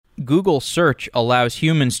Google search allows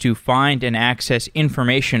humans to find and access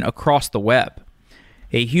information across the web.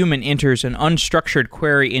 A human enters an unstructured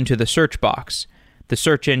query into the search box. The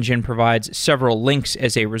search engine provides several links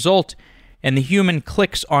as a result, and the human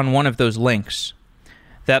clicks on one of those links.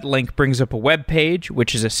 That link brings up a web page,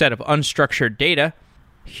 which is a set of unstructured data.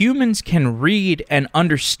 Humans can read and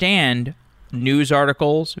understand news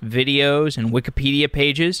articles, videos, and Wikipedia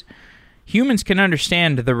pages. Humans can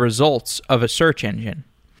understand the results of a search engine.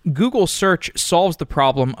 Google Search solves the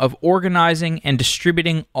problem of organizing and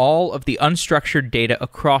distributing all of the unstructured data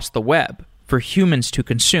across the web for humans to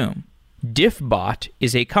consume. Diffbot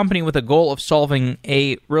is a company with a goal of solving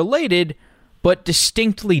a related but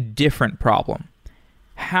distinctly different problem: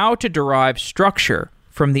 how to derive structure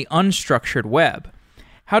from the unstructured web,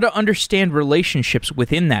 how to understand relationships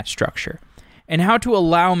within that structure, and how to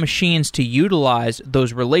allow machines to utilize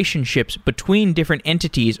those relationships between different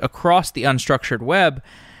entities across the unstructured web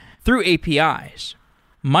through APIs.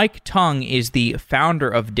 Mike Tung is the founder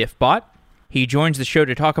of Diffbot. He joins the show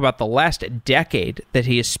to talk about the last decade that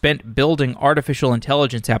he has spent building artificial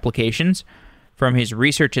intelligence applications, from his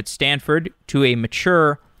research at Stanford to a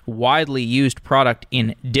mature, widely used product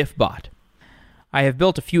in Diffbot. I have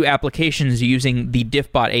built a few applications using the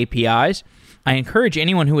Diffbot APIs. I encourage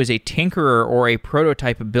anyone who is a tinkerer or a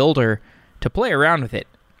prototype builder to play around with it.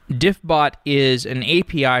 Diffbot is an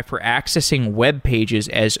API for accessing web pages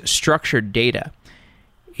as structured data.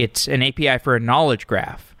 It's an API for a knowledge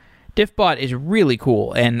graph. Diffbot is really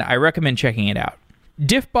cool, and I recommend checking it out.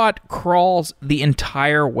 Diffbot crawls the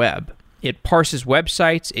entire web. It parses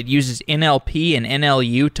websites, it uses NLP and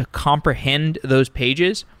NLU to comprehend those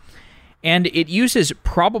pages, and it uses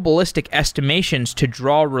probabilistic estimations to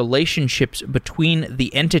draw relationships between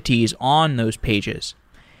the entities on those pages.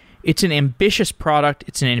 It's an ambitious product,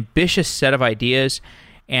 it's an ambitious set of ideas,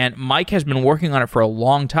 and Mike has been working on it for a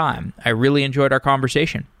long time. I really enjoyed our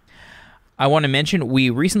conversation. I want to mention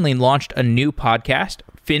we recently launched a new podcast,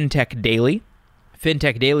 FinTech Daily.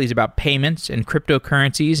 FinTech Daily is about payments and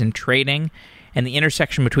cryptocurrencies and trading and the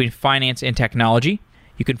intersection between finance and technology.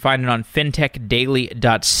 You can find it on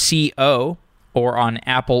fintechdaily.co or on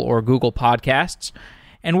Apple or Google Podcasts.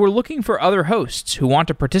 And we're looking for other hosts who want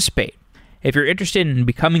to participate. If you're interested in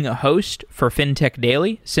becoming a host for FinTech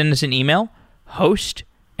Daily, send us an email,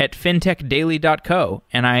 host@fintechdaily.co.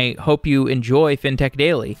 And I hope you enjoy FinTech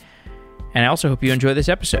Daily. And I also hope you enjoy this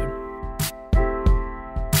episode.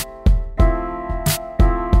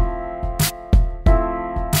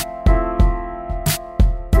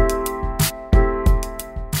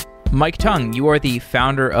 Mike Tung, you are the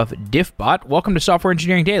founder of Diffbot. Welcome to Software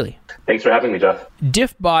Engineering Daily. Thanks for having me, Jeff.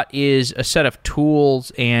 Diffbot is a set of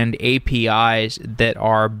tools and APIs that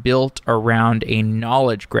are built around a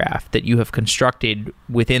knowledge graph that you have constructed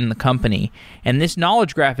within the company. And this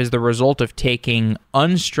knowledge graph is the result of taking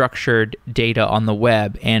unstructured data on the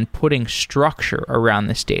web and putting structure around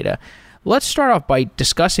this data. Let's start off by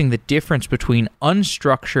discussing the difference between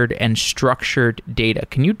unstructured and structured data.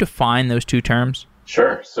 Can you define those two terms?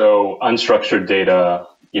 Sure. So unstructured data,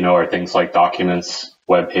 are things like documents,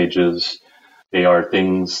 web pages. They are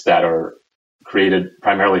things that are created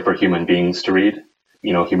primarily for human beings to read.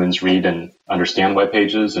 Humans read and understand web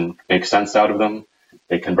pages and make sense out of them.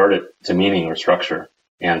 They convert it to meaning or structure.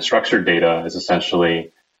 And structured data is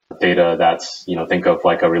essentially data that's, think of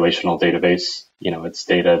like a relational database. It's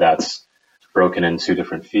data that's broken into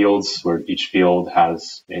different fields where each field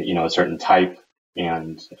has, a certain type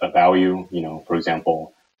and a value. For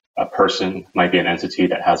example, a person might be an entity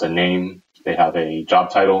that has a name, they have a job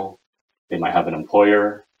title, they might have an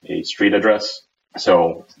employer, a street address.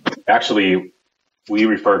 So actually, we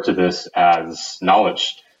refer to this as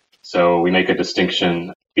knowledge. So we make a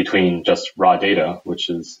distinction between just raw data, which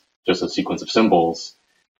is just a sequence of symbols,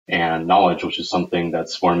 and knowledge, which is something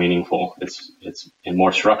that's more meaningful. It's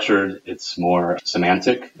more structured, it's more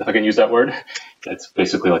semantic, if I can use that word. It's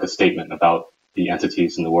basically like a statement about the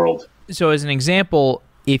entities in the world. So as an example,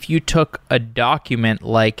 if you took a document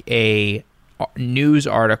like a news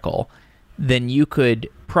article, then you could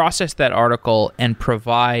process that article and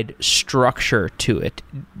provide structure to it.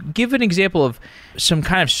 Give an example of some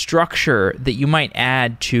kind of structure that you might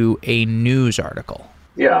add to a news article.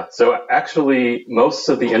 Yeah, so actually most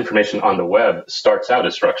of the information on the web starts out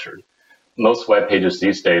as structured. Most web pages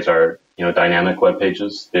these days are, dynamic web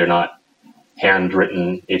pages. They're not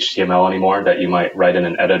handwritten HTML anymore that you might write in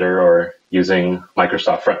an editor or using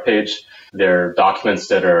Microsoft Front Page. They're documents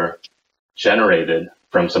that are generated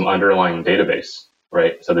from some underlying database,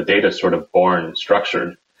 right? So the data is sort of born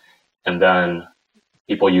structured. And then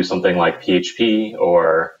people use something like PHP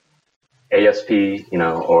or ASP,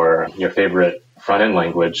 or your favorite front-end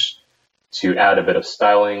language to add a bit of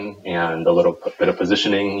styling and a little bit of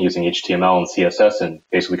positioning using HTML and CSS and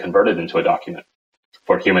basically convert it into a document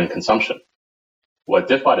for human consumption. What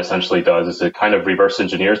Diffbot essentially does is it kind of reverse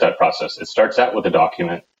engineers that process. It starts out with a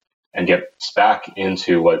document and gets back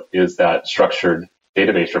into what is that structured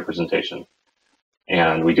database representation.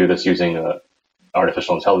 And we do this using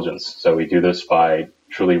artificial intelligence. So we do this by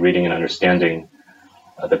truly reading and understanding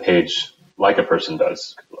the page like a person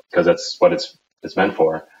does, because that's what it's meant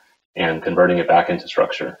for, and converting it back into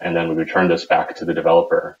structure. And then we return this back to the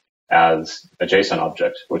developer as a JSON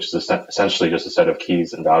object, which is essentially just a set of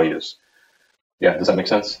keys and values. Yeah, does that make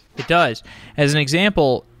sense? It does. As an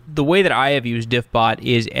example, the way that I have used Diffbot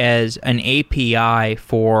is as an API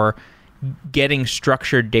for getting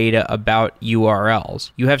structured data about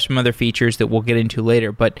URLs. You have some other features that we'll get into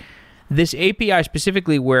later, but this API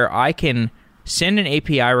specifically where I can send an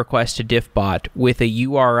API request to Diffbot with a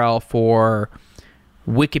URL for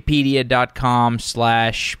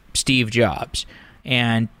wikipedia.com/Steve Jobs.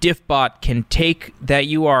 And Diffbot can take that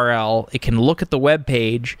URL, it can look at the web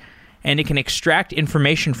page, and it can extract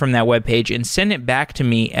information from that web page and send it back to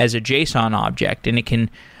me as a JSON object. And it can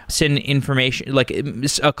send information, like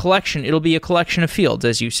a collection, it'll be a collection of fields,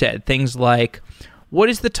 as you said. Things like, what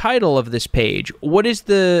is the title of this page? What is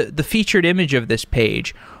the featured image of this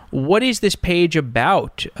page? What is this page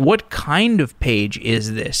about? What kind of page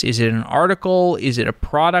is this? Is it an article? Is it a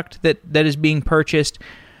product that is being purchased?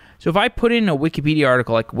 So if I put in a Wikipedia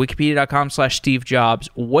article like wikipedia.com/Steve Jobs,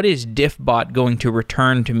 what is Diffbot going to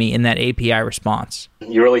return to me in that API response?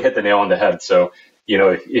 You really hit the nail on the head. So,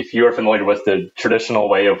 if you're familiar with the traditional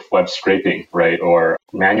way of web scraping, right, or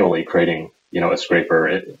manually creating, a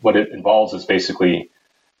scraper, what it involves is basically,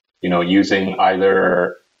 using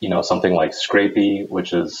either, something like Scrapey,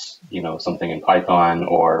 which is, something in Python,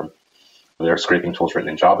 or there are scraping tools written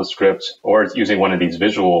in JavaScript, or it's using one of these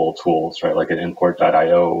visual tools, right, like an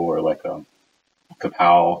import.io or like a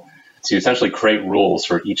Kapow, to essentially create rules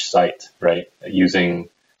for each site, right, using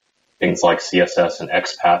things like CSS and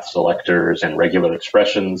XPath selectors and regular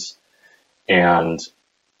expressions. And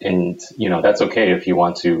that's okay if you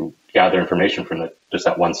want to gather information from just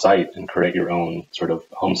that one site and create your own sort of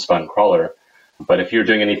homespun crawler. But if you're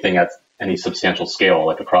doing anything at any substantial scale,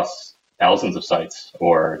 like across thousands of sites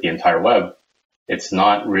or the entire web, it's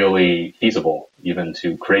not really feasible even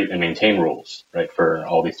to create and maintain rules, right, for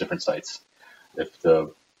all these different sites. If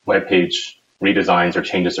the web page redesigns or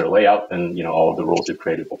changes their layout, then all of the rules you've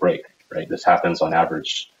created will break, right? This happens on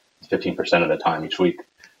average 15% of the time each week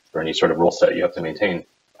for any sort of rule set you have to maintain.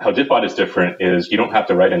 How Diffbot is different is you don't have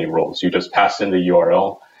to write any rules. You just pass in the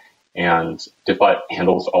URL and Diffbot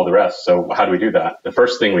handles all the rest. So how do we do that? The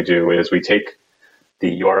first thing we do is we take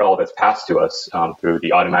the URL that's passed to us through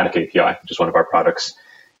the Automatic API, which is one of our products,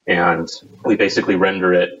 and we basically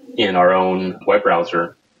render it in our own web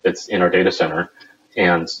browser that's in our data center.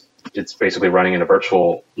 And it's basically running in a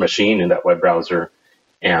virtual machine in that web browser.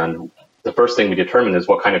 And the first thing we determine is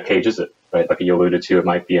what kind of page is it, right? Like you alluded to, it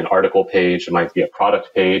might be an article page, it might be a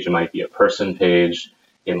product page, it might be a person page,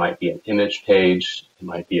 it might be an image page, it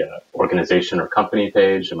might be an organization or company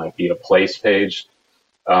page, it might be a place page.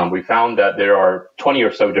 We found that there are 20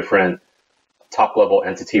 or so different top-level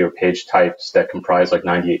entity or page types that comprise like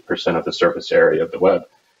 98% of the surface area of the web.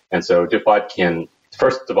 And so Diffbot can,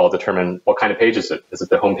 first of all, determine what kind of page is it. Is it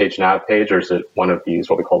the homepage nav page, or is it one of these,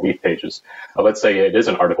 what we call leaf pages? Let's say it is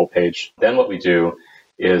an article page. Then what we do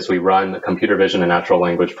is we run computer vision and natural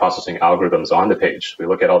language processing algorithms on the page. We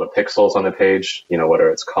look at all the pixels on the page, what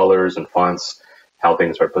are its colors and fonts, how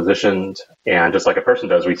things are positioned. And just like a person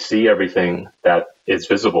does, we see everything that is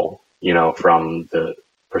visible, from the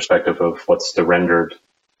perspective of what's the rendered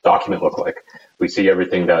document look like. We see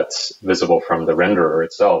everything that's visible from the renderer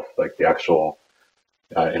itself, like the actual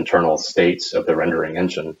internal states of the rendering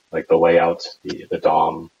engine, like the layout, the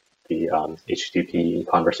DOM, the HTTP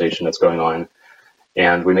conversation that's going on.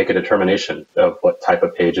 And we make a determination of what type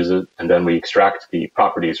of page is it, and then we extract the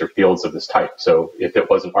properties or fields of this type. So if it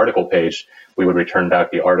was an article page, we would return back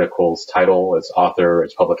the article's title, its author,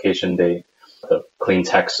 its publication date, the clean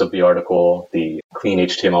text of the article, the clean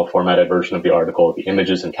HTML formatted version of the article, the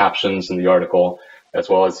images and captions in the article, as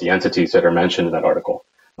well as the entities that are mentioned in that article,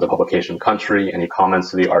 the publication country, any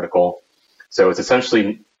comments to the article. So it's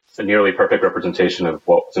essentially a nearly perfect representation of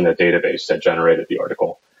what was in the database that generated the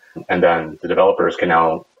article. And then the developers can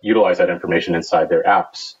now utilize that information inside their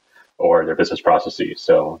apps or their business processes.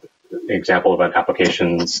 So an example of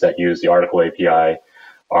applications that use the article API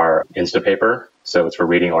are Instapaper, so it's for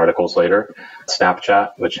reading articles later,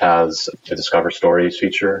 Snapchat, which has a Discover Stories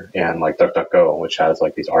feature, and like DuckDuckGo, which has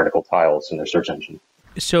like these article tiles in their search engine.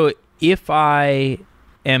 So if I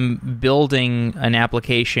am building an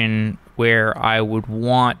application where I would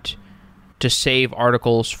want to save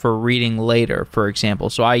articles for reading later, for example.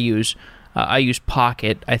 So I use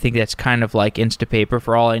Pocket. I think that's kind of like Instapaper.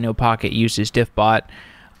 For all I know, Pocket uses Diffbot.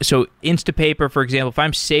 So Instapaper, for example, if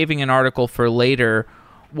I'm saving an article for later,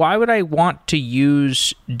 why would I want to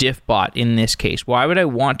use Diffbot in this case? Why would I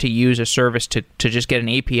want to use a service to just get an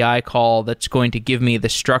API call that's going to give me the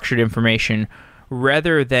structured information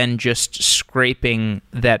rather than just scraping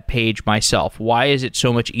that page myself? Why is it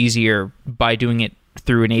so much easier by doing it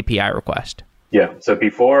through an API request? Yeah, so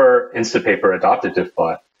before Instapaper adopted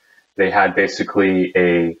Diffbot, they had basically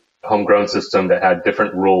a homegrown system that had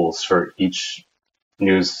different rules for each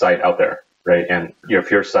news site out there, right? And if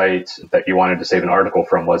your site that you wanted to save an article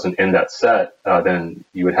from wasn't in that set, then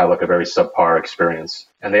you would have like a very subpar experience.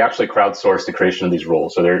 And they actually crowdsourced the creation of these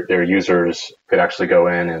rules. So their users could actually go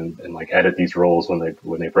in and like edit these rules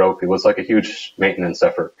when they broke. It was like a huge maintenance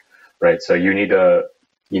effort, right? So you need to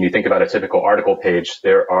think about a typical article page.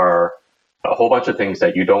 There are a whole bunch of things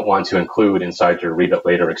that you don't want to include inside your read it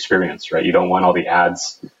later experience, right? You don't want all the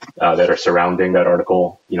ads that are surrounding that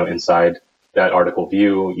article, inside that article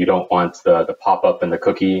view. You don't want the pop-up and the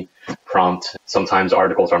cookie prompt. Sometimes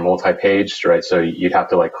articles are multi-paged, right? So you'd have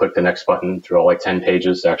to like click the next button through all like 10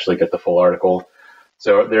 pages to actually get the full article.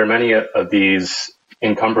 So there are many of these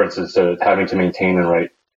encumbrances to having to maintain and write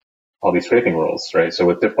all these scraping rules, right? So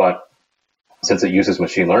with Diffbot, since it uses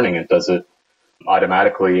machine learning, it does it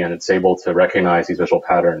automatically, and it's able to recognize these visual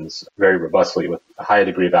patterns very robustly with a high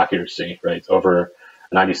degree of accuracy, right? Over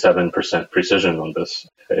 97% precision on this.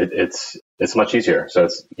 It's much easier. So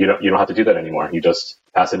you don't have to do that anymore. You just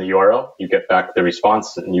pass in a URL, you get back the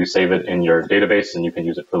response, and you save it in your database, and you can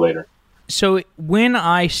use it for later. So when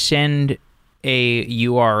I send a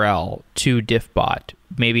URL to Diffbot,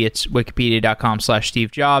 maybe it's wikipedia.com/Steve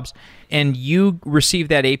Jobs, and you receive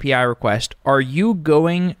that API request, are you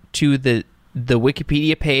going to the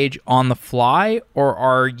Wikipedia page on the fly, or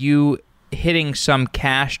are you hitting some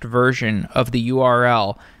cached version of the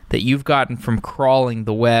URL that you've gotten from crawling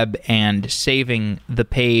the web and saving the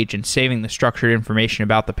page and saving the structured information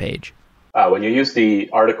about the page? When you use the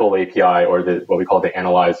article API or what we call the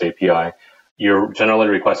analyze API, you're generally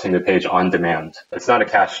requesting the page on demand. It's not a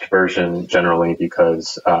cached version generally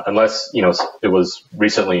because unless it was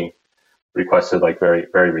recently requested, like very,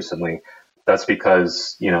 very recently, that's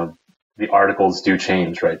because the articles do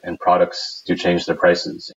change, right? And products do change their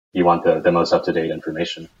prices. You want the most up-to-date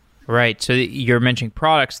information. Right. So you're mentioning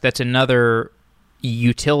products. That's another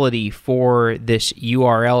utility for this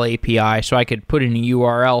URL API. So I could put in a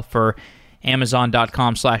URL for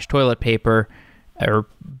Amazon.com/toilet paper or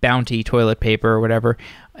Bounty toilet paper or whatever.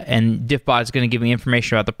 And Diffbot is going to give me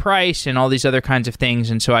information about the price and all these other kinds of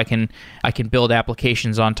things. And so I can build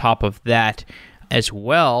applications on top of that as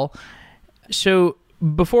well. So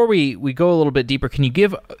before we go a little bit deeper, can you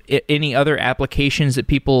give any other applications that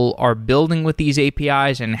people are building with these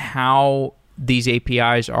APIs and how these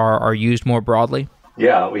APIs are used more broadly?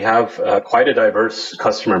 Yeah, we have quite a diverse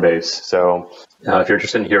customer base. So if you're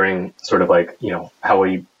interested in hearing sort of like, how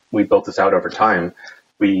we built this out over time,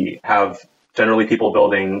 we have generally people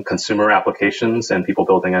building consumer applications and people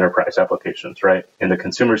building enterprise applications, right? In the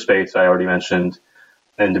consumer space, I already mentioned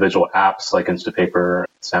individual apps like Instapaper,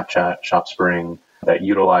 Snapchat, ShopSpring, that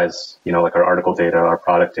utilize, like our article data, our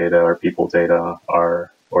product data, our people data,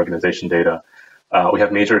 our organization data. We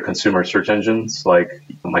have major consumer search engines like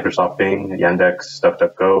Microsoft Bing, Yandex,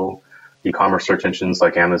 DuckDuckGo, e-commerce search engines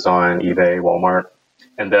like Amazon, eBay, Walmart.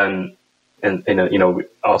 And then, we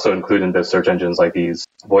also include in the search engines like these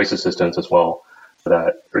voice assistants as well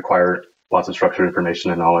that require lots of structured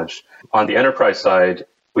information and knowledge. On the enterprise side,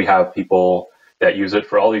 we have people that use it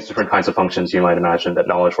for all these different kinds of functions you might imagine that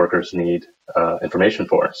knowledge workers need information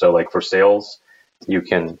for. So like for sales, you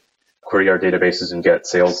can query our databases and get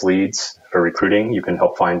sales leads. For recruiting, you can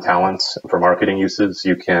help find talent. For marketing uses,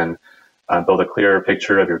 you can build a clearer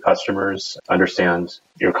picture of your customers, understand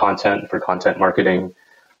your content for content marketing.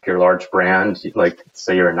 If you're a large brand, like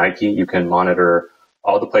say you're a Nike, you can monitor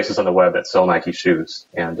all the places on the web that sell Nike shoes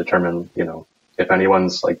and determine, if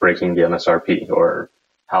anyone's like breaking the MSRP or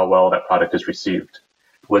how well that product is received.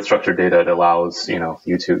 With structured data, it allows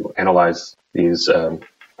you to analyze these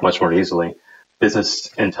much more easily.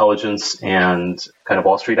 Business intelligence and kind of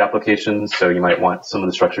Wall Street applications. So you might want some of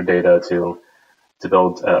the structured data to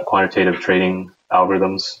build quantitative trading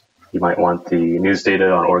algorithms. You might want the news data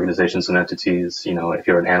on organizations and entities. If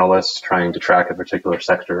you're an analyst trying to track a particular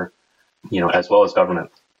sector, as well as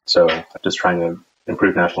government. So just trying to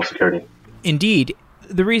improve national security. Indeed.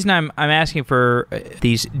 The reason I'm asking for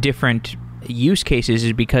these different use cases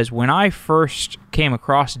is because when I first came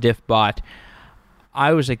across Diffbot,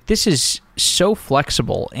 I was like, this is so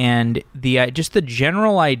flexible, and just the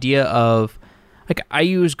general idea of, like, I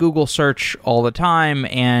use Google search all the time,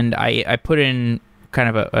 and I put in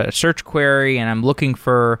kind of a search query, and I'm looking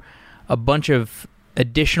for a bunch of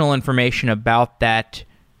additional information about that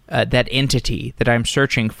entity that I'm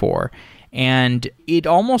searching for. And it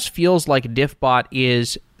almost feels like Diffbot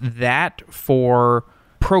is that for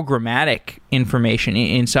programmatic information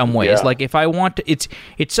in some ways. Yeah. Like if I want to, it's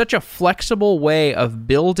such a flexible way of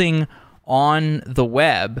building on the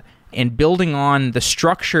web and building on the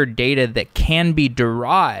structured data that can be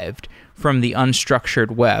derived from the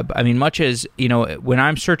unstructured web. I mean, much as, when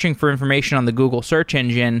I'm searching for information on the Google search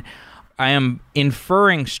engine, I am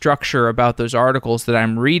inferring structure about those articles that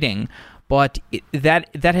I'm reading, but that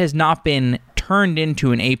has not been turned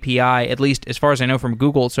into an API, at least as far as I know from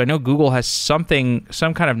Google. So I know Google has some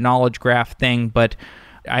kind of knowledge graph thing, but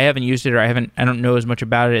I haven't used it, or I don't know as much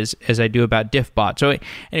about it as I do about Diffbot. So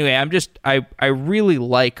anyway, I really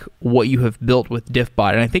like what you have built with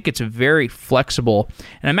Diffbot, and I think it's very flexible.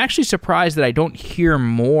 And I'm actually surprised that I don't hear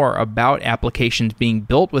more about applications being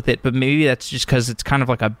built with it, but maybe that's just because it's kind of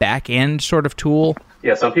like a back-end sort of tool.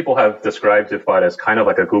 Yeah, some people have described Diffbot as kind of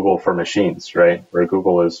like a Google for machines, right? Where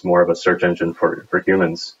Google is more of a search engine for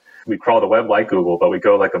humans. We crawl the web like Google, but we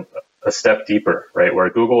go like a step deeper, right? Where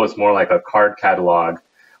Google is more like a card catalog,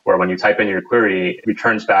 where when you type in your query, it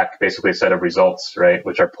returns back basically a set of results, right?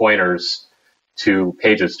 Which are pointers to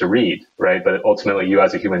pages to read, right? But ultimately, you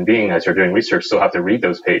as a human being, as you're doing research, still have to read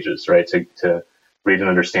those pages, right? To read and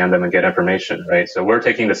understand them and get information, right? So we're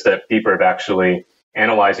taking the step deeper of actually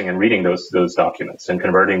analyzing and reading those documents and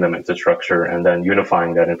converting them into structure and then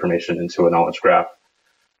unifying that information into a knowledge graph,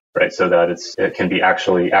 right? So that it can be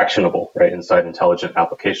actually actionable, right, inside intelligent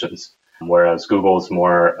applications. Whereas Google is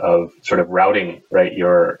more of sort of routing, right,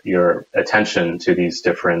 your attention to these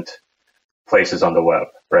different places on the web,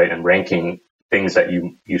 right, and ranking things that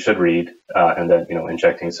you should read, and then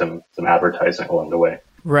injecting some advertising along the way.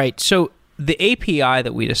 Right. So the API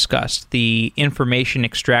that we discussed, the information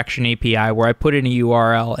extraction API, where I put in a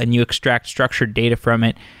URL and you extract structured data from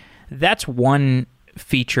it, that's one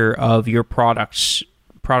feature of your product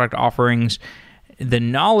offerings. The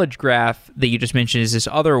knowledge graph that you just mentioned is this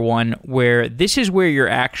other one where this is where you're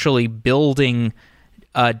actually building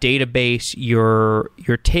a database. You're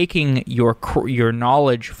taking your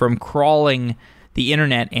knowledge from crawling the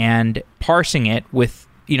internet and parsing it with,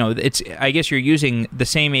 I guess you're using the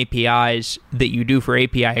same APIs that you do for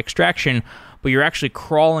API extraction, but you're actually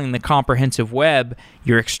crawling the comprehensive web,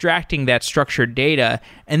 you're extracting that structured data,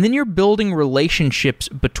 and then you're building relationships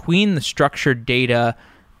between the structured data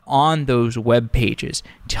on those web pages.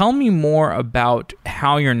 Tell me more about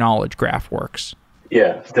how your knowledge graph works.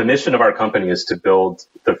 Yeah, the mission of our company is to build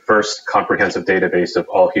the first comprehensive database of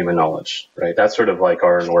all human knowledge, right? That's sort of like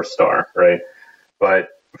our North Star, right? But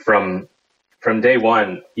from day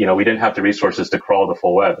one, we didn't have the resources to crawl the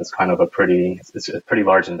full web. It's kind of a pretty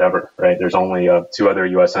large endeavor, right? There's only two other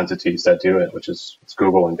US entities that do it, which is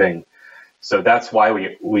Google and Bing. So that's why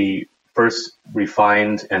we first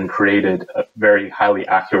refined and created a very highly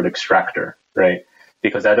accurate extractor, right?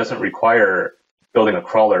 Because that doesn't require building a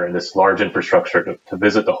crawler in this large infrastructure to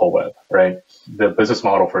visit the whole web, right? The business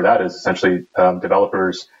model for that is essentially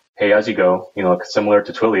developers pay as you go, similar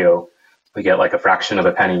to Twilio. We get like a fraction of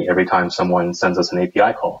a penny every time someone sends us an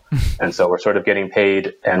API call. And so we're sort of getting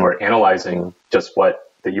paid and we're analyzing just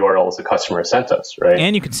what the URLs the customer sent us, right?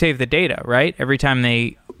 And you can save the data, right? Every time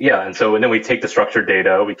they... Yeah, and then we take the structured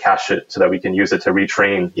data, we cache it so that we can use it to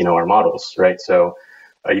retrain, our models, right? So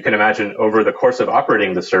you can imagine over the course of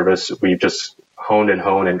operating the service, we've just honed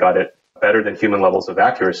and got it better than human levels of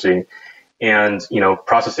accuracy. And,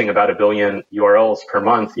 processing about 1 billion URLs per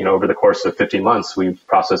month, over the course of 50 months, we've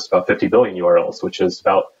processed about 50 billion URLs, which is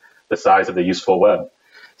about the size of the useful web.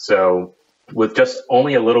 So with just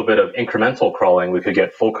only a little bit of incremental crawling, we could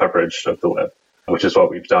get full coverage of the web, which is what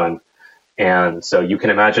we've done. And so you can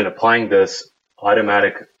imagine applying this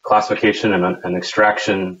automatic classification and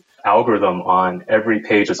extraction algorithm on every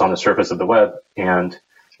page that's on the surface of the web. And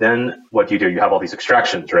then what do? You have all these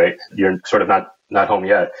extractions, right? You're sort of not home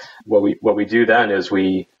yet. What we do then is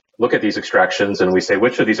we look at these extractions and we say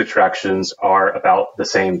which of these extractions are about the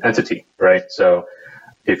same entity, right? So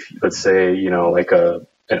if let's say, like an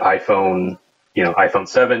iPhone, iPhone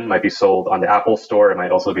 7 might be sold on the Apple Store. It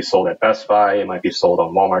might also be sold at Best Buy. It might be sold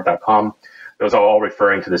on Walmart.com. Those are all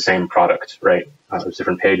referring to the same product, right? There's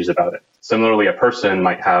different pages about it. Similarly, a person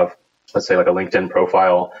might have, let's say, like a LinkedIn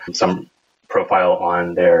profile, some profile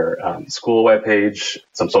on their school webpage,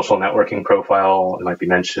 some social networking profile. It might be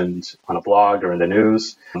mentioned on a blog or in the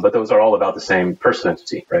news, but those are all about the same person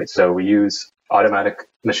entity, right? So we use automatic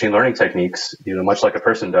machine learning techniques, much like a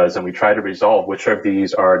person does, and we try to resolve which of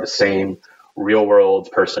these are the same real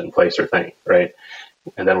world person, place, or thing, right?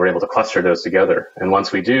 And then we're able to cluster those together. And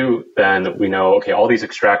once we do, then we know, okay, all these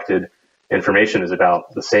extracted information is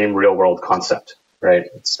about the same real world concept, right?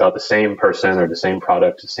 It's about the same person or the same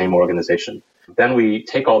product, the same organization. Then we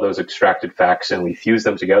take all those extracted facts and we fuse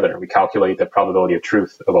them together. We calculate the probability of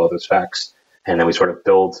truth of all those facts. And then we sort of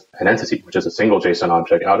build an entity, which is a single JSON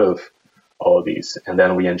object out of all of these. And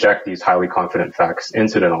then we inject these highly confident facts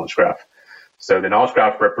into the knowledge graph. So the knowledge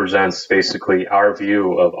graph represents basically our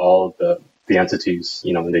view of all of the entities,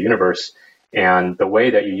 in the universe. And the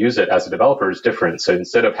way that you use it as a developer is different. So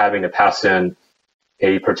instead of having to pass in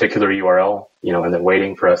a particular URL, and then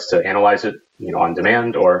waiting for us to analyze it, on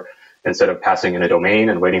demand, or instead of passing in a domain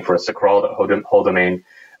and waiting for us to crawl the whole domain,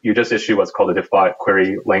 you just issue what's called a Diffbot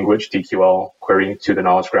query language, DQL query to the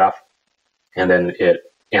knowledge graph. And then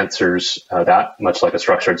it answers that much like a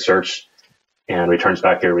structured search and returns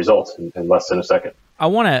back your result in less than a second. I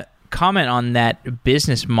want to comment on that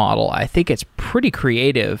business model. I think it's pretty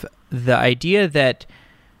creative. The idea that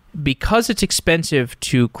because it's expensive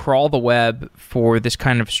to crawl the web for this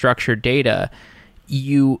kind of structured data,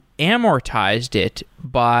 you amortized it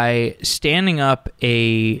by standing up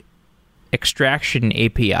a extraction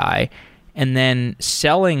API and then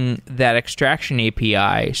selling that extraction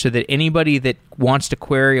API so that anybody that wants to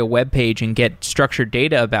query a web page and get structured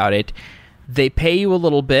data about it, they pay you a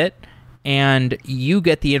little bit and you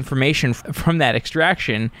get the information from that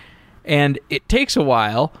extraction. And it takes a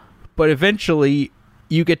while, but eventually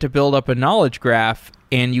you get to build up a knowledge graph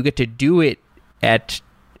and you get to do it at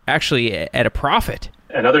a profit.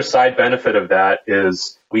 Another side benefit of that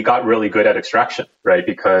is we got really good at extraction, right?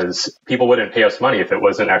 Because people wouldn't pay us money if it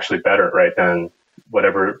wasn't actually better, right, than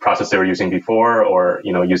whatever process they were using before, or,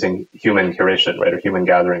 using human curation, right, or human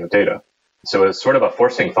gathering of data. So it's sort of a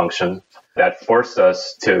forcing function that forced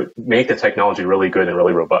us to make the technology really good and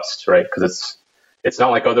really robust, right? Because it's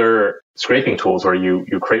not like other scraping tools where you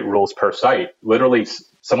create rules per site. Literally,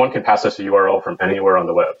 someone can pass us a URL from anywhere on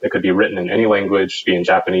the web. It could be written in any language, be in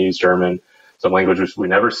Japanese, German, some languages we've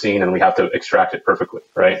never seen, and we have to extract it perfectly,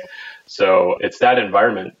 right? So it's that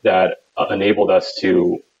environment that enabled us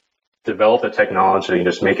to develop the technology and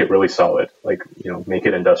just make it really solid, like, make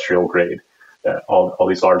it industrial grade, that all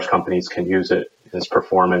these large companies can use it. It's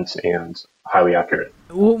performant and highly accurate.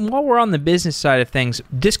 While we're on the business side of things,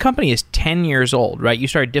 this company is 10 years old, right? You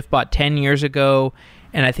started Diffbot 10 years ago,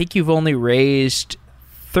 and I think you've only raised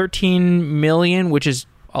 $13 million, which is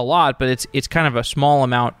a lot, but it's kind of a small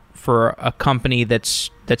amount for a company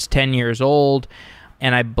that's 10 years old,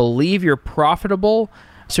 and I believe you're profitable.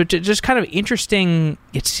 So just kind of interesting,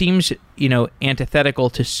 it seems, antithetical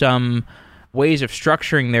to some ways of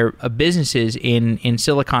structuring their businesses in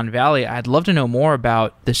Silicon Valley. I'd love to know more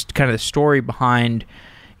about this kind of the story behind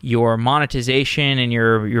your monetization and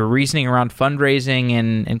your reasoning around fundraising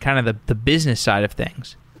and kind of the business side of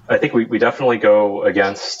things. I think we definitely go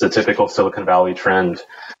against the typical Silicon Valley trend.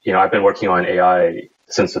 I've been working on AI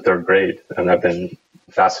since the third grade, and I've been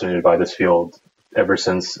fascinated by this field ever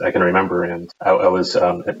since I can remember. And I was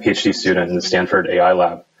a PhD student in the Stanford AI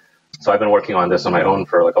lab. So I've been working on this on my own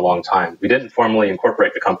for like a long time. We didn't formally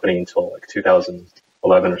incorporate the company until like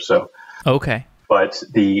 2011 or so. Okay. But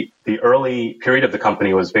the early period of the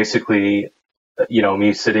company was basically,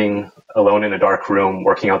 me sitting alone in a dark room,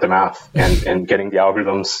 working out the math and getting the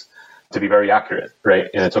algorithms to be very accurate, right?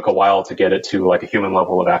 And it took a while to get it to like a human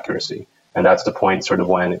level of accuracy. And that's the point sort of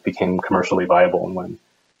when it became commercially viable and when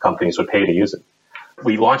companies would pay to use it.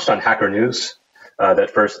 We launched on Hacker News,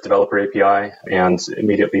 that first developer API, and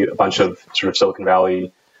immediately a bunch of sort of Silicon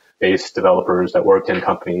Valley-based developers that worked in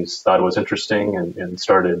companies thought it was interesting and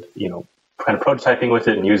started, kind of prototyping with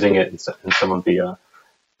it and using it in some of the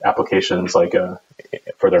applications like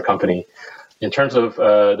for their company. In terms of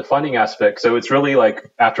the funding aspect, so it's really like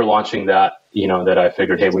after launching that, that I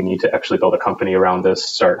figured, hey, we need to actually build a company around this,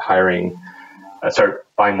 start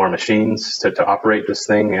buying more machines to operate this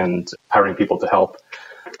thing and hiring people to help.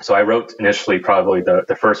 So I wrote initially probably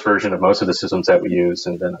the first version of most of the systems that we use,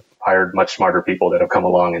 and then hired much smarter people that have come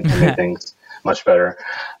along and made things much better.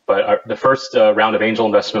 But the first round of angel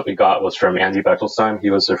investment we got was from Andy Bechtolsheim. He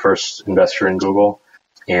was the first investor in Google,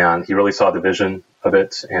 and he really saw the vision of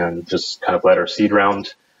it and just kind of led our seed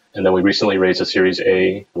round. And then we recently raised a Series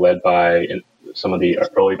A led by some of the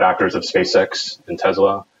early backers of SpaceX and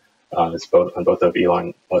Tesla. It's on both of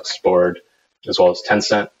Elon Musk's board, as well as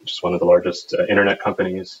Tencent, which is one of the largest internet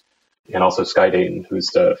companies. and also Sky Dayton, who's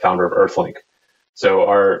the founder of Earthlink. So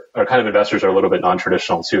our kind of investors are a little bit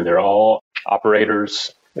non-traditional too. They're all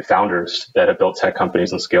operators, founders that have built tech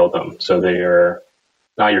companies and scaled them. So they're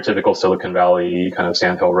not your typical Silicon Valley kind of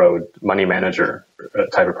Sand Hill Road money manager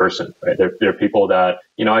type of person, right? They're people that,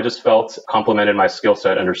 I just felt complemented my skill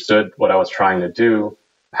set, understood what I was trying to do,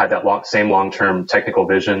 had that same long-term technical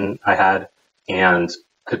vision I had, and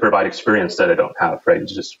could provide experience that I don't have, right?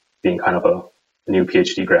 Just being kind of a new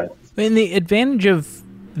PhD grad. And the advantage of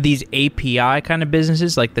these API kind of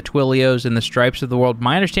businesses like the Twilios and the Stripes of the world,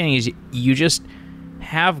 my understanding is you just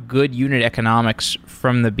have good unit economics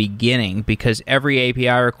from the beginning, because every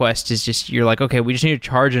API request is just, you're like, okay, we just need to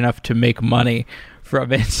charge enough to make money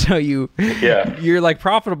from it. So you're like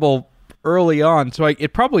profitable early on. So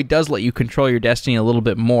it probably does let you control your destiny a little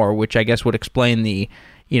bit more, which I guess would explain the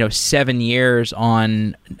 7 years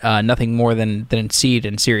on nothing more than seed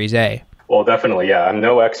and Series A. Well, definitely, yeah. I'm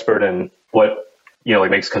no expert in what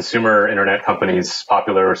makes consumer internet companies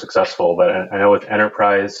popular or successful, but I know with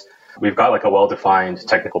enterprise, we've got like a well-defined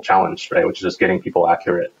technical challenge, right? Which is just getting people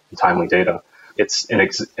accurate and timely data. It's an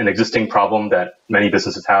existing problem that many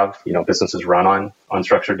businesses have. Businesses run on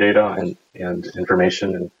unstructured data and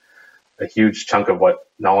information, and a huge chunk of what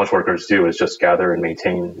knowledge workers do is just gather and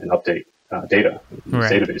maintain and update data in these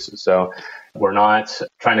databases. So we're not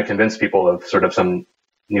trying to convince people of sort of some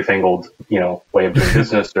newfangled, way of doing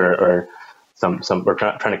business or we're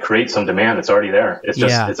trying to create some demand that's already there. It's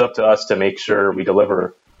just, it's up to us to make sure we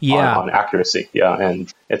deliver on accuracy. Yeah.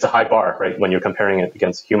 And it's a high bar, right? When you're comparing it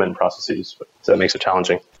against human processes. So that makes it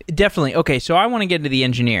challenging. Definitely. Okay. So I want to get into the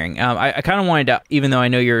engineering. I kind of wanted to, even though I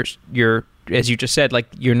know you're, as you just said, like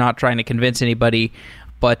you're not trying to convince anybody,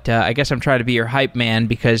 but I guess I'm trying to be your hype man,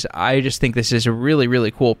 because I just think this is a really,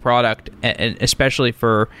 really cool product, and especially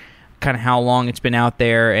for kind of how long it's been out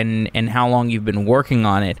there and how long you've been working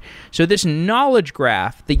on it. So this knowledge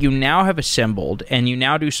graph that you now have assembled, and you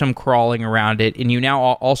now do some crawling around it, and you now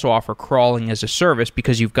also offer crawling as a service,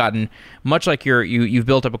 because you've gotten, much like you've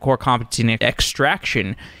built up a core competency in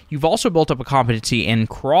extraction, you've also built up a competency in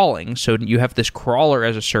crawling. So you have this crawler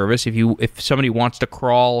as a service. If somebody wants to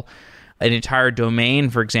crawl an entire domain,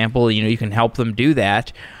 for example, you can help them do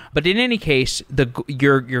that. But in any case,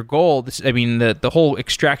 your goal, the whole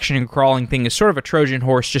extraction and crawling thing is sort of a Trojan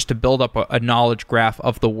horse just to build up a knowledge graph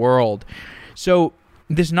of the world. So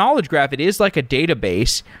this knowledge graph, it is like a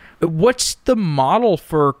database. What's the model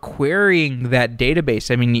for querying that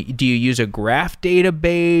database? I mean, do you use a graph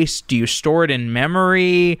database? Do you store it in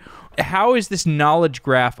memory? How is this knowledge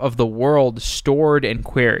graph of the world stored and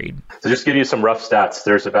queried? So just to give you some rough stats,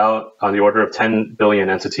 there's about on the order of 10 billion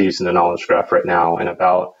entities in the knowledge graph right now, and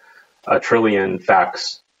about 1 trillion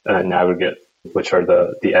facts in aggregate, which are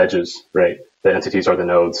the edges, right? The entities are the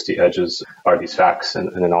nodes, the edges are these facts in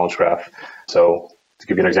the knowledge graph. So to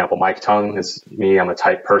give you an example, Tung is me, I'm a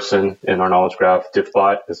type person in our knowledge graph.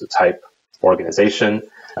 Diffbot is a type organization,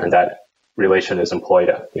 and that relation is employed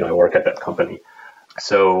at, I work at that company.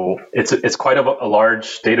 So it's quite a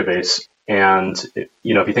large database. And, if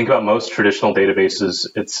you think about most traditional databases,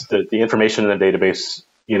 it's the information in the database,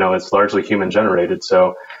 it's largely human generated.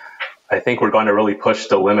 So I think we're going to really push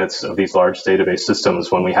the limits of these large database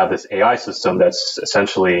systems when we have this AI system that's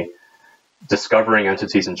essentially discovering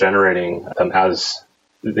entities and generating them as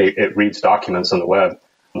it reads documents on the web.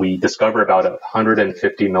 We discover about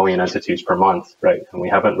 150 million entities per month, right? And we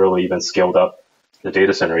haven't really even scaled up the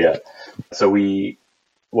data center yet. So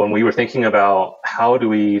when we were thinking about how do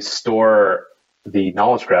we store the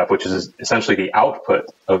knowledge graph, which is essentially the output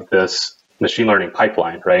of this machine learning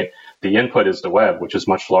pipeline, right? The input is the web, which is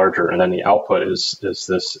much larger, and then the output is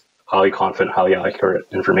this highly confident, highly accurate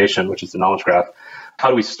information, which is the knowledge graph. How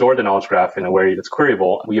do we store the knowledge graph in a way that's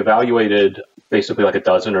queryable? We evaluated basically like a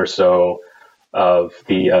dozen or so of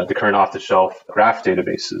the current off-the-shelf graph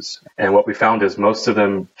databases. And what we found is most of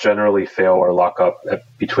them generally fail or lock up at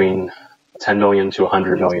between 10 million to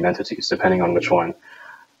 100 million entities, depending on which one.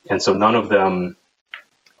 And so none of them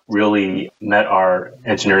really met our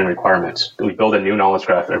engineering requirements. We build a new knowledge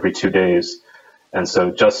graph every 2 days. And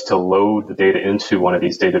so just to load the data into one of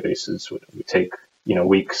these databases would take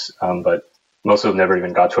weeks, but most of them never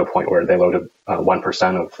even got to a point where they loaded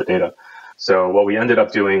 1% of the data. So what we ended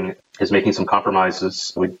up doing is making some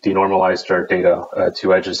compromises. We denormalized our data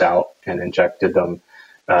 2 edges out and injected them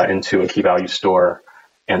into a key value store.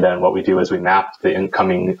 And then what we do is we map the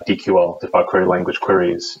incoming DQL, Diffbot Query Language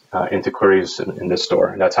queries, into queries in this store.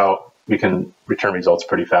 And that's how we can return results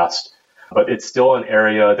pretty fast. But it's still an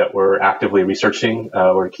area that we're actively researching.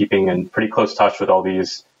 We're keeping in pretty close touch with all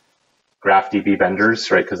these GraphDB vendors,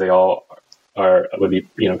 right? Because they all would be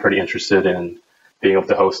pretty interested in being able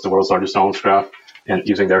to host the world's largest knowledge graph and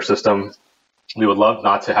using their system. We would love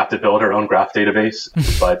not to have to build our own graph database,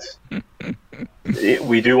 but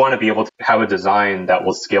we do want to be able to have a design that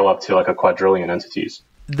will scale up to like a quadrillion entities.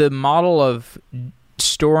 The model of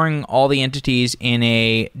storing all the entities in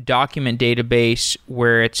a document database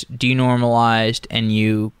where it's denormalized and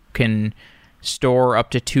you can store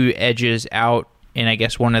up to 2 edges out in, I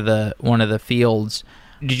guess, one of the fields.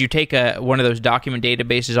 Did you take one of those document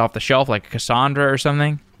databases off the shelf, like Cassandra or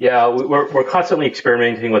something? Yeah, we're constantly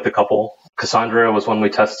experimenting with a couple. Cassandra was one we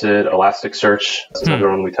tested. Elasticsearch is another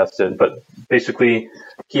one we tested. But basically,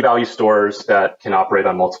 key value stores that can operate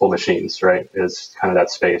on multiple machines, right, is kind of that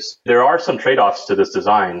space. There are some trade-offs to this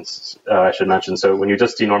design, I should mention. So when you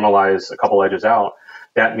just denormalize a couple edges out,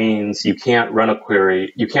 that means you can't run a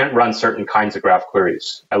query. You can't run certain kinds of graph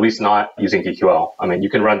queries, at least not using DQL. I mean, you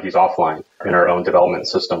can run these offline in our own development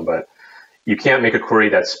system, but you can't make a query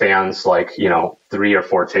that spans like, 3 or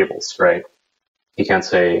 4 tables, right? You can't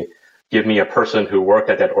say, give me a person who worked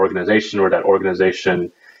at that organization, or that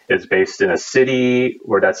organization is based in a city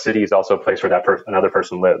where that city is also a place where another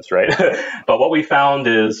person lives, right? But what we found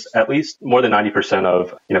is at least more than 90% of,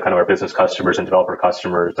 kind of our business customers and developer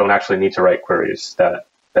customers don't actually need to write queries that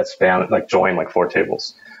span, like join like 4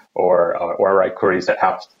 tables, or write queries that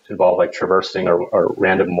have to involve like traversing or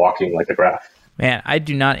random walking like a graph. Man, I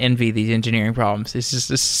do not envy these engineering problems.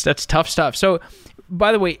 That's tough stuff. So,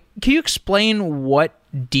 by the way, can you explain what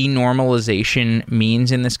denormalization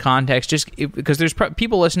means in this context? Just because there's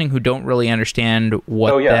people listening who don't really understand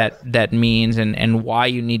what that means and why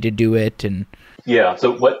you need to do it. And yeah,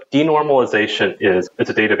 so what denormalization is, it's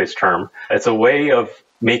a database term. It's a way of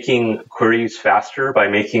making queries faster by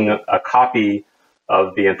making a copy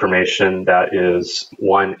of the information that is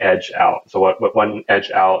one edge out. So what one edge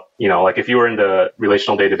out, like if you were in the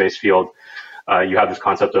relational database field, you have this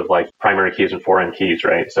concept of like primary keys and foreign keys,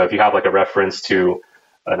 right? So if you have like a reference to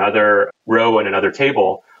another row in another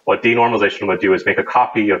table, what denormalization would do is make a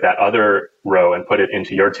copy of that other row and put it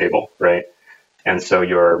into your table, right? And so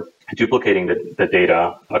you're duplicating the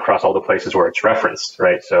data across all the places where it's referenced,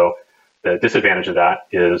 right? So the disadvantage of that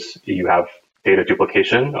is you have data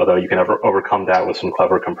duplication, although you can overcome that with some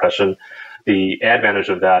clever compression. The advantage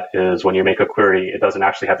of that is when you make a query, it doesn't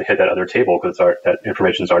actually have to hit that other table because that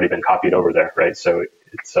information's already been copied over there, right? So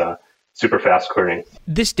it's super fast querying.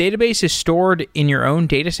 This database is stored in your own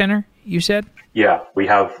data center, you said? Yeah, we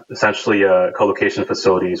have essentially co-location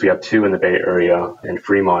facilities. We have 2 in the Bay Area in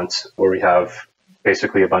Fremont, where we have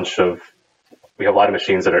basically we have a lot of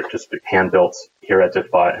machines that are just hand-built here at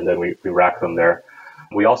Diffbot, and then we rack them there.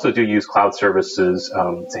 We also do use cloud services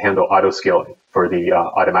to handle auto-scaling for the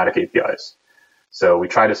automatic APIs. So we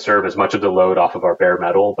try to serve as much of the load off of our bare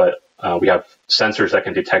metal, but we have sensors that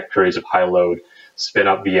can detect periods of high load, spin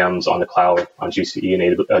up VMs on the cloud, on GCE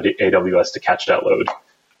and AWS to catch that load,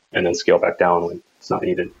 and then scale back down when it's not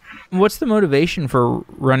needed. What's the motivation for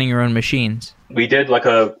running your own machines? We did like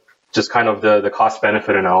just kind of the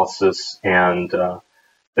cost-benefit analysis, and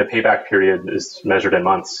the payback period is measured in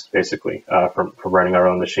months, basically, from running our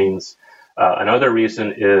own machines. Another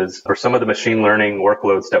reason is for some of the machine learning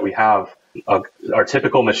workloads that we have, our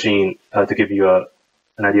typical machine, to give you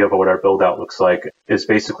an idea of what our build out looks like, is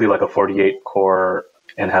basically like a 48 core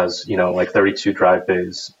and has, like 32 drive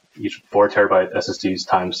bays, each 4 terabyte SSDs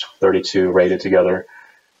times 32 rated together,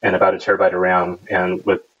 and about 1 terabyte of RAM, and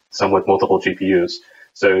with multiple GPUs.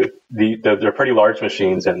 So they're pretty large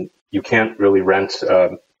machines, and you can't really rent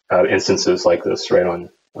instances like this right on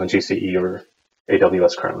GCE or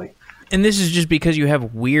AWS currently. And this is just because you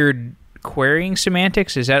have weird querying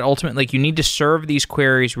semantics? Is that ultimately like you need to serve these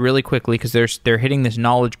queries really quickly because they're hitting this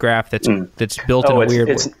knowledge graph that's built in a weird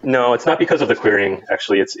way? No, it's not because of the querying.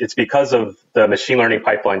 Actually, it's because of the machine learning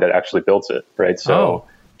pipeline that actually builds it, right? So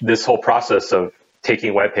this whole process of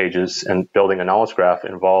taking web pages and building a knowledge graph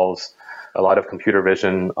involves a lot of computer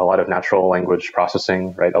vision, a lot of natural language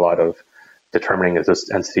processing, right? A lot of determining is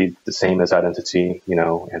this entity the same as that entity,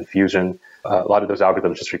 and fusion. A lot of those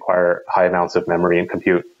algorithms just require high amounts of memory and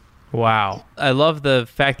compute. Wow. I love the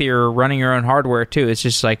fact that you're running your own hardware too. It's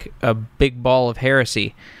just like a big ball of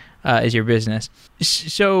heresy is your business.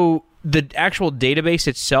 So the actual database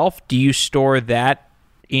itself, do you store that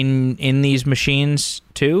in these machines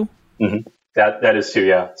too? Mm-hmm. That is too,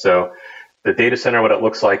 yeah. So the data center, what it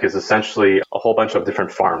looks like is essentially a whole bunch of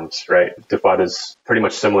different farms, right? Diffbot is pretty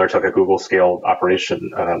much similar to like a Google scale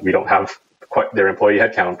operation. We don't have quite their employee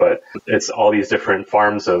headcount, but it's all these different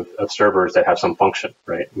farms of servers that have some function,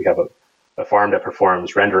 right? We have a farm that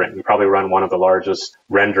performs rendering. We probably run one of the largest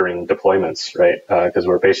rendering deployments, right? Because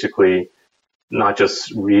we're basically not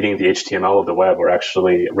just reading the HTML of the web, we're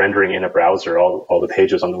actually rendering in a browser all the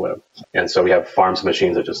pages on the web. And so we have farms of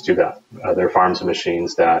machines that just do that. There are farms of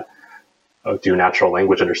machines that do natural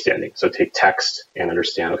language understanding. So take text and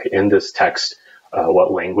understand, okay, in this text,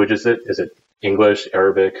 what language is it? Is it English,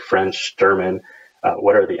 Arabic, French, German?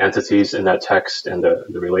 What are the entities in that text and the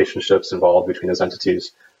relationships involved between those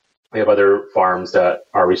entities? We have other farms that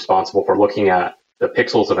are responsible for looking at the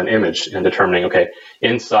pixels of an image and determining, okay,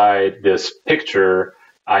 inside this picture,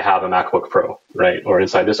 I have a MacBook Pro, right? Or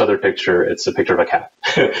inside this other picture, it's a picture of a cat,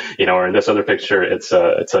 or in this other picture, it's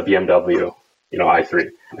a BMW, i3.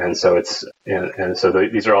 And so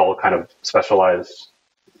these are all kind of specialized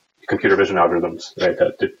computer vision algorithms, right,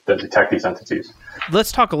 that detect these entities.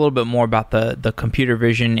 Let's talk a little bit more about the computer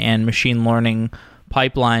vision and machine learning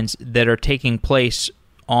pipelines that are taking place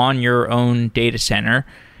on your own data center.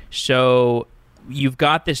 So you've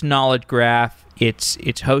got this knowledge graph. It's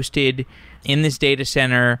hosted in this data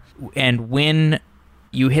center, and when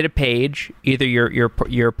you hit a page, either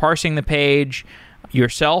you're parsing the page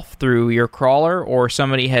yourself through your crawler, or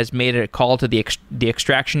somebody has made a call to the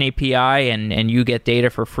extraction API, and you get data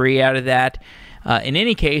for free out of that. In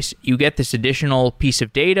any case, you get this additional piece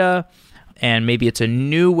of data, and maybe it's a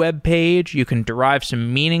new web page. You can derive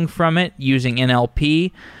some meaning from it using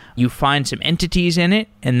NLP. You find some entities in it,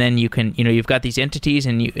 and then you can, you've got these entities,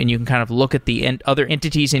 and you can kind of look at the other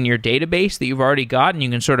entities in your database that you've already got, and you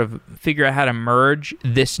can sort of figure out how to merge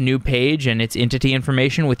this new page and its entity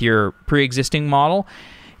information with your pre-existing model.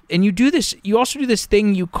 And you also do this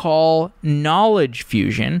thing you call knowledge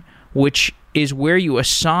fusion, which is where you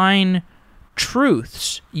assign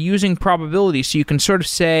truths using probability. So you can sort of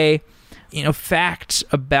say, facts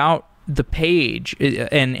about the page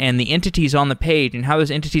and the entities on the page, and how those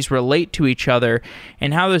entities relate to each other,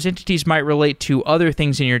 and how those entities might relate to other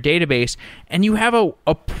things in your database. And you have a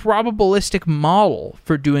probabilistic model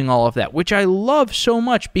for doing all of that, which I love so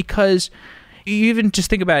much, because you even just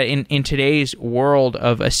think about it in today's world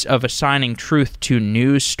of assigning truth to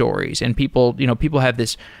news stories, and people have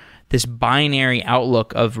this binary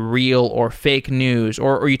outlook of real or fake news,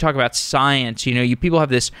 or you talk about science, people have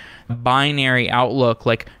this binary outlook,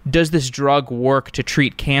 like, does this drug work to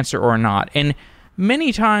treat cancer or not? And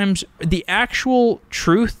many times the actual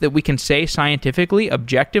truth that we can say scientifically,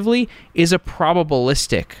 objectively, is a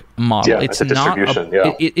probabilistic model. Yeah, it's a distribution.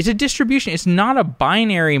 It's a distribution. It's not a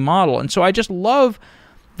binary model. And so I just love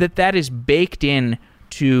that is baked in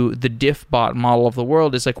to the Diffbot model of the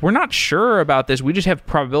world. Is like, we're not sure about this. We just have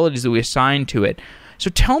probabilities that we assign to it. So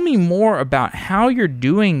tell me more about how you're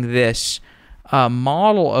doing this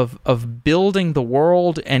model of building the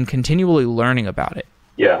world and continually learning about it.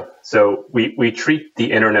 Yeah. So we treat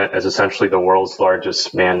the internet as essentially the world's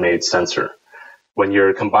largest man-made sensor. When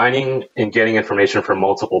you're combining and getting information from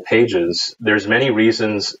multiple pages, there's many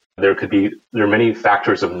reasons. There are many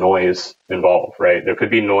factors of noise involved, right? There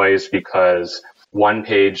could be noise because one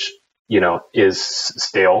page, is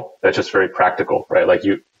stale. That's just very practical, right? Like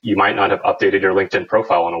you might not have updated your LinkedIn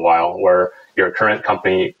profile in a while, where your current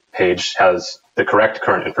company page has the correct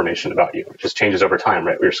current information about you. It just changes over time,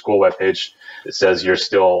 right? Your school webpage, it says you're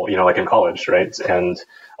still, like in college, right? And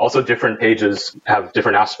also different pages have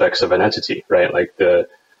different aspects of an entity, right? Like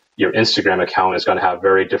your Instagram account is going to have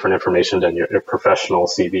very different information than your professional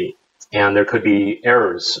CV. And there could be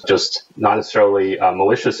errors, just not necessarily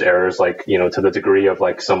malicious errors, like, to the degree of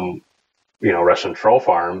like some, Russian troll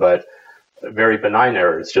farm, but very benign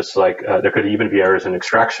errors, just like there could even be errors in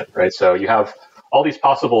extraction, right? So you have all these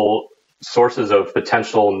possible sources of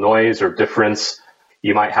potential noise or difference.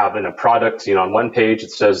 You might have in a product, on one page,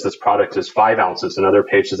 it says this product is 5 ounces. Another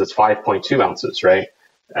page says it's 5.2 ounces, right?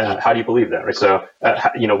 How do you believe that, right? So,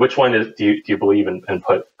 which one do you believe and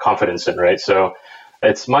put confidence in, right? So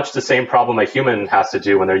it's much the same problem a human has to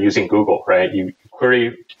do when they're using Google, right? You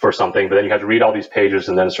query for something, but then you have to read all these pages,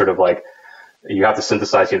 and then sort of like you have to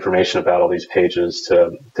synthesize the information about all these pages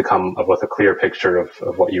to come up with a clear picture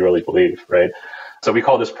of what you really believe, right? So we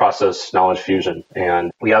call this process knowledge fusion,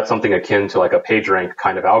 and we have something akin to like a PageRank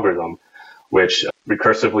kind of algorithm, which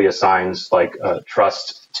recursively assigns like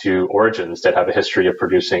trust to origins that have a history of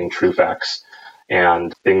producing true facts,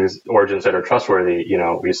 and origins that are trustworthy,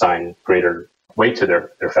 we assign greater weight to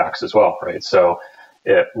their facts as well, right? So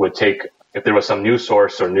it would take, if there was some news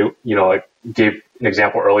source or new, like gave an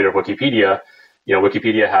example earlier of Wikipedia,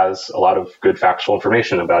 Wikipedia has a lot of good factual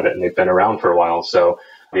information about it, and they've been around for a while. So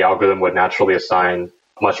the algorithm would naturally assign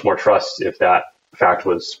much more trust if that fact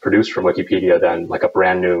was produced from Wikipedia than like a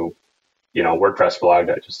brand new, WordPress blog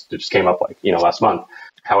that just came up like, last month.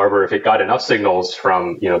 However, if it got enough signals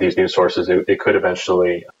from, these news sources, it could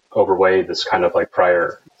eventually overweigh this kind of like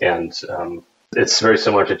prior and It's very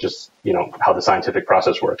similar to just, how the scientific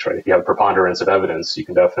process works, right? If you have preponderance of evidence, you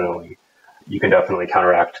can definitely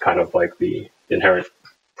counteract kind of like the inherent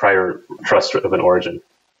prior trust of an origin.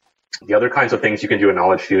 The other kinds of things you can do in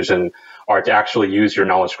knowledge fusion are to actually use your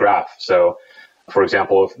knowledge graph. So, for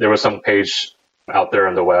example, if there was some page out there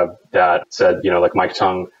on the web that said, like Mike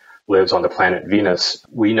Tung lives on the planet Venus,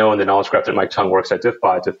 we know in the knowledge graph that Mike Tung works at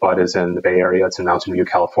Diffbot. Diffbot is in the Bay Area. It's in Mountain View,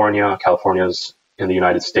 California. California is in the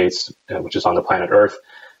United States, which is on the planet Earth.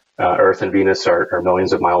 Earth and Venus are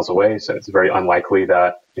millions of miles away. So it's very unlikely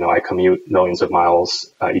that, I commute millions of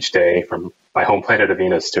miles each day from my home planet of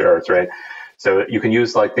Venus to Earth, right? So you can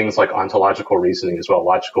use things like ontological reasoning as well,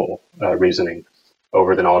 logical reasoning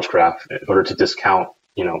over the knowledge graph in order to discount,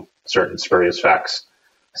 certain spurious facts.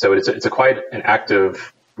 So it's a quite an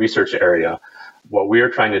active research area. What we're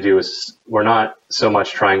trying to do is we're not so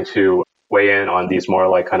much trying to weigh in on these more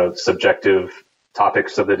like kind of subjective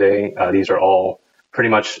topics of the day. These are all pretty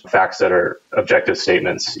much facts that are objective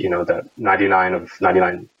statements, that 99 of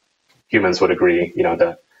 99 humans would agree,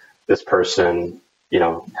 that this person,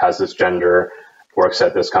 has this gender, works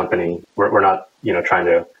at this company. We're not, trying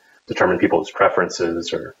to determine people's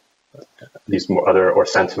preferences or these more other or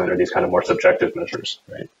sentiment or these kind of more subjective measures,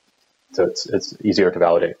 right? So it's easier to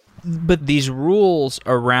validate. But these rules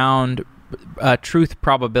around truth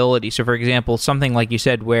probability. So, for example, something like you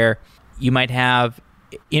said, where you might have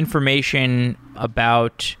information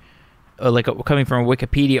about coming from a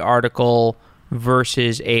Wikipedia article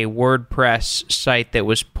versus a WordPress site that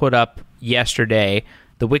was put up yesterday.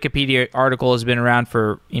 The Wikipedia article has been around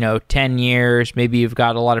for 10 years. Maybe you've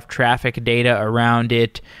got a lot of traffic data around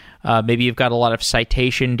it. Maybe you've got a lot of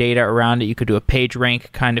citation data around it. You could do a page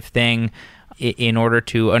rank kind of thing in order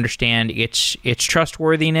to understand its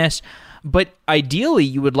trustworthiness. But ideally,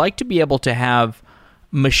 you would like to be able to have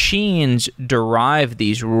machines derive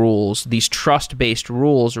these rules, these trust-based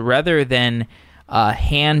rules, rather than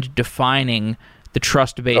hand defining the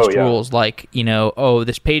trust-based rules, like,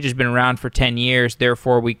 this page has been around for 10 years,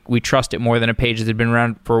 therefore we trust it more than a page that's been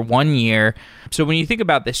around for 1 year. So when you think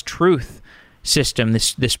about this truth system,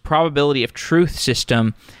 this probability of truth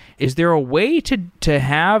system, is there a way to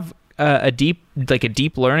have a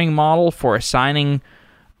deep learning model for assigning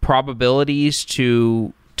probabilities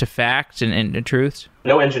to facts and truths?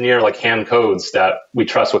 No engineer hand codes that we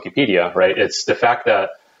trust Wikipedia, right? It's the fact that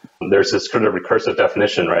there's this kind of recursive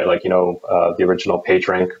definition, right? The original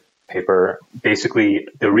PageRank paper. Basically,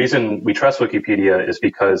 the reason we trust Wikipedia is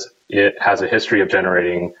because it has a history of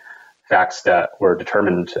generating facts that were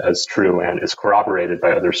determined as true and is corroborated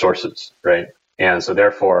by other sources, right? And so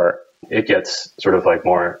therefore, it gets sort of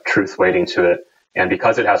more truth weighting to it. And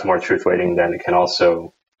because it has more truth weighting, then it can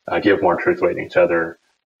also give more truth weighting to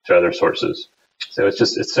other sources. So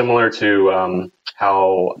it's similar to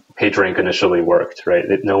how PageRank initially worked, right?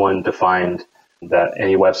 No one defined that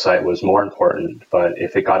any website was more important, but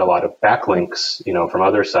if it got a lot of backlinks, from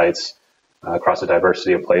other sites across a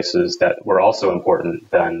diversity of places that were also important,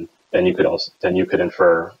 then you could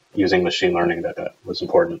infer using machine learning that was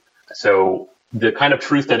important. So the kind of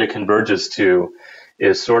truth that it converges to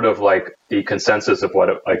is sort of like the consensus of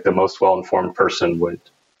what the most well-informed person would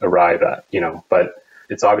arrive at, but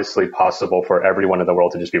it's obviously possible for everyone in the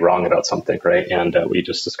world to just be wrong about something, right? And we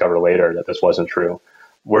just discover later that this wasn't true.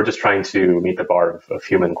 We're just trying to meet the bar of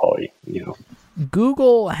human quality,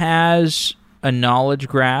 Google has a knowledge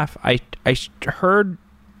graph. I heard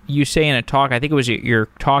you say in a talk, I think it was your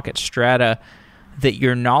talk at Strata, that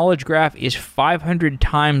your knowledge graph is 500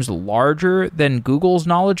 times larger than Google's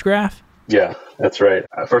knowledge graph? Yeah, that's right.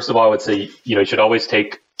 First of all, I would say, you should always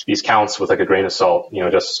take these counts with a grain of salt,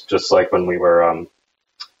 just like when we were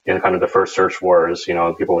in kind of the first search wars,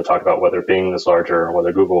 people would talk about whether Bing was larger or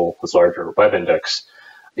whether Google was larger or web index.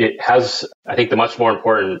 It has, I think the much more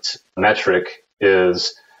important metric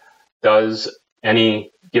is, does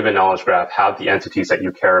any given knowledge graph have the entities that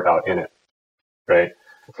you care about in it, right?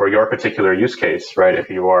 For your particular use case, right? If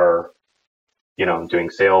you are, doing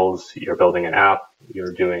sales, you're building an app,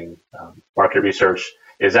 you're doing market research,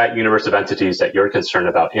 is that universe of entities that you're concerned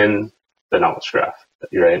about in the knowledge graph,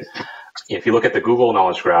 right? If you look at the Google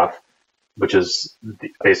knowledge graph, which is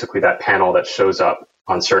basically that panel that shows up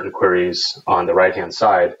on certain queries on the right-hand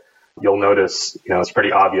side, you'll notice, it's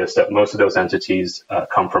pretty obvious that most of those entities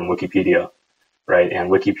come from Wikipedia, right? And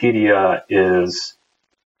Wikipedia is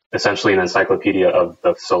essentially an encyclopedia of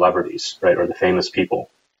the celebrities, right? Or the famous people,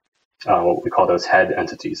 what we call those head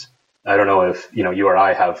entities. I don't know if, you or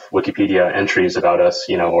I have Wikipedia entries about us,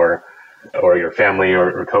 or your family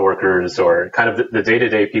or coworkers, or kind of the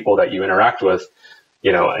day-to-day people that you interact with,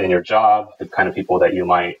 in your job, the kind of people that you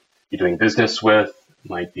might be doing business with,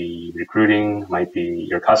 might be recruiting, might be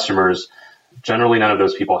your customers. Generally, none of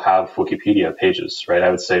those people have Wikipedia pages, right? I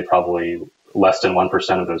would say probably less than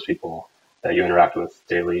 1% of those people that you interact with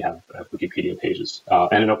daily have Wikipedia pages.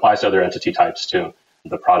 And it applies to other entity types too.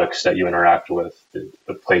 The products that you interact with,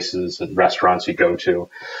 the places and restaurants you go to.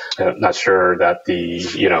 I'm not sure that the,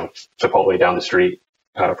 Chipotle down the street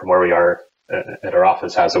from where we are at our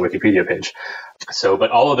office has a Wikipedia page. So, but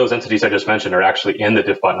all of those entities I just mentioned are actually in the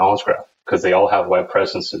Diffbot knowledge graph because they all have web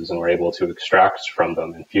presences and we're able to extract from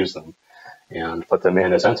them and fuse them and put them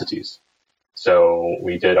in as entities. So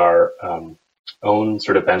we did our own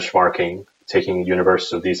sort of benchmarking, taking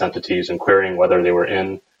universe of these entities and querying whether they were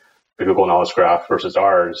in the Google Knowledge Graph versus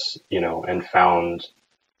ours, and found,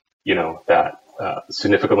 that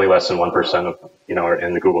significantly less than 1% of them, are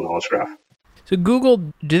in the Google Knowledge Graph. So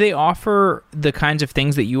Google, do they offer the kinds of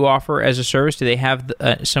things that you offer as a service? Do they have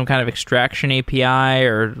some kind of extraction API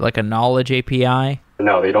or like a knowledge API?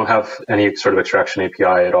 No, they don't have any sort of extraction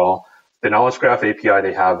API at all. The Knowledge Graph API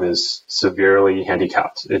they have is severely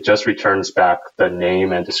handicapped. It just returns back the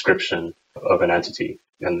name and description of an entity.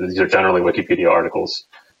 And these are generally Wikipedia articles.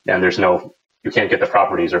 And you can't get the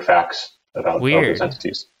properties or facts about those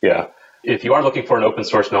entities. Yeah. If you are looking for an open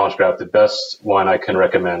source knowledge graph, the best one I can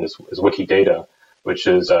recommend is Wikidata, which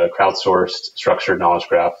is a crowdsourced structured knowledge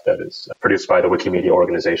graph that is produced by the Wikimedia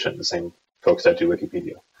organization, the same folks that do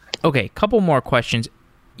Wikipedia. Okay, couple more questions.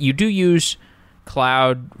 You do use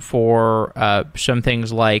cloud for some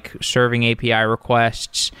things like serving API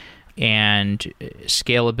requests and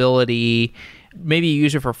scalability. Maybe you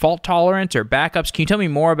use it for fault tolerance or backups. Can you tell me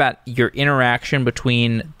more about your interaction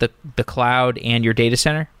between the cloud and your data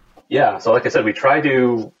center? Yeah. So like I said, we try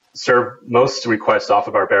to serve most requests off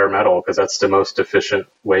of our bare metal because that's the most efficient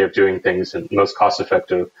way of doing things and most cost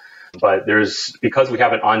effective. But because we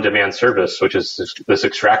have an on-demand service, which is this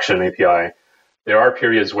extraction API, there are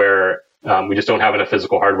periods where we just don't have enough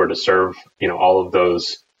physical hardware to serve, all of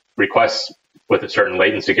those requests with a certain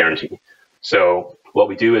latency guarantee. So what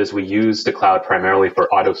we do is we use the cloud primarily for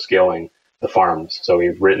auto-scaling the farms. So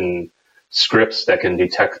we've written scripts that can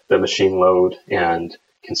detect the machine load and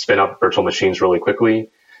can spin up virtual machines really quickly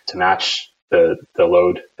to match the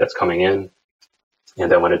load that's coming in.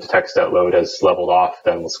 And then when it detects that load has leveled off,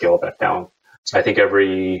 then we'll scale it back down. I think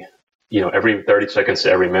every 30 seconds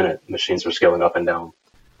to every minute, machines are scaling up and down.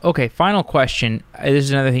 Okay, final question. This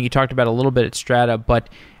is another thing you talked about a little bit at Strata, but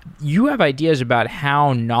you have ideas about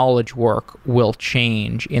how knowledge work will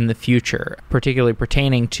change in the future, particularly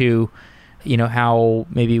pertaining to, how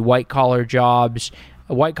maybe white-collar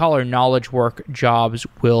knowledge work jobs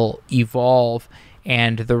will evolve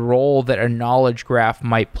and the role that a knowledge graph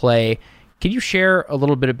might play. Can you share a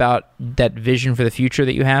little bit about that vision for the future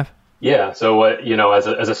that you have? Yeah. So, as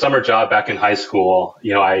a summer job back in high school,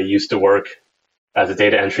 I used to work as a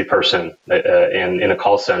data entry person in a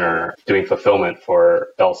call center doing fulfillment for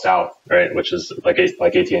Bell South, right, which is like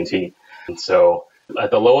AT&T. And so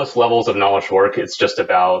at the lowest levels of knowledge work, it's just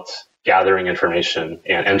about gathering information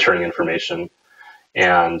and entering information.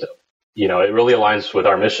 And, it really aligns with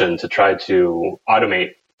our mission to try to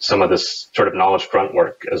automate some of this sort of knowledge grunt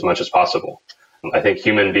work as much as possible. I think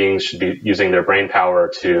human beings should be using their brain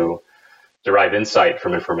power to derive insight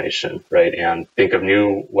from information, right? And think of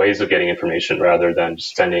new ways of getting information rather than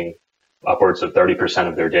spending upwards of 30%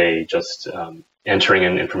 of their day just entering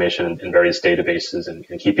in information in various databases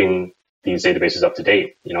and keeping these databases up to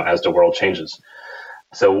date, as the world changes.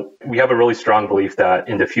 So we have a really strong belief that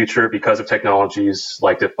in the future, because of technologies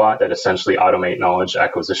like Diffbot that essentially automate knowledge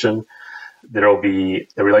acquisition, there will be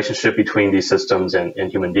the relationship between these systems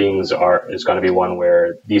and human beings is going to be one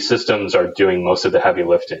where these systems are doing most of the heavy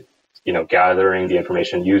lifting. Gathering the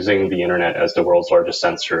information, using the internet as the world's largest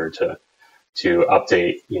sensor to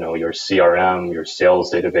update, your CRM, your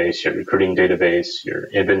sales database, your recruiting database, your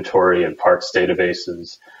inventory and parts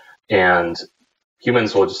databases. And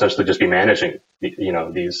humans will essentially just be managing,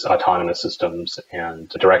 these autonomous systems and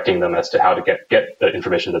directing them as to how to get the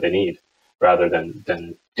information that they need rather than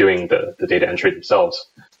doing the data entry themselves.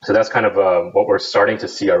 So that's kind of what we're starting to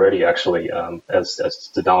see already, actually, as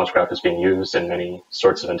the knowledge graph is being used in many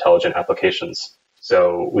sorts of intelligent applications.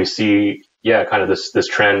 So we see, kind of this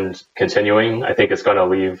trend continuing. I think it's going to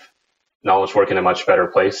leave knowledge work in a much better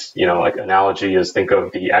place. Like analogy is think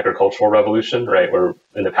of the agricultural revolution, right? Where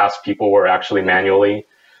in the past people were actually manually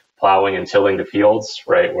plowing and tilling the fields,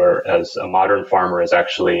 right? Whereas a modern farmer is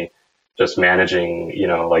actually just managing,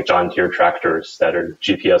 like John Deere tractors that are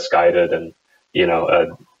GPS guided and,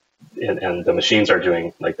 and the machines are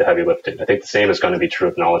doing like the heavy lifting. I think the same is going to be true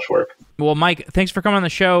of knowledge work. Well, Mike, thanks for coming on the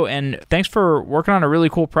show and thanks for working on a really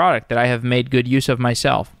cool product that I have made good use of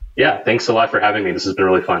myself. Yeah, thanks a lot for having me. This has been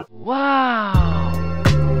really fun. Wow.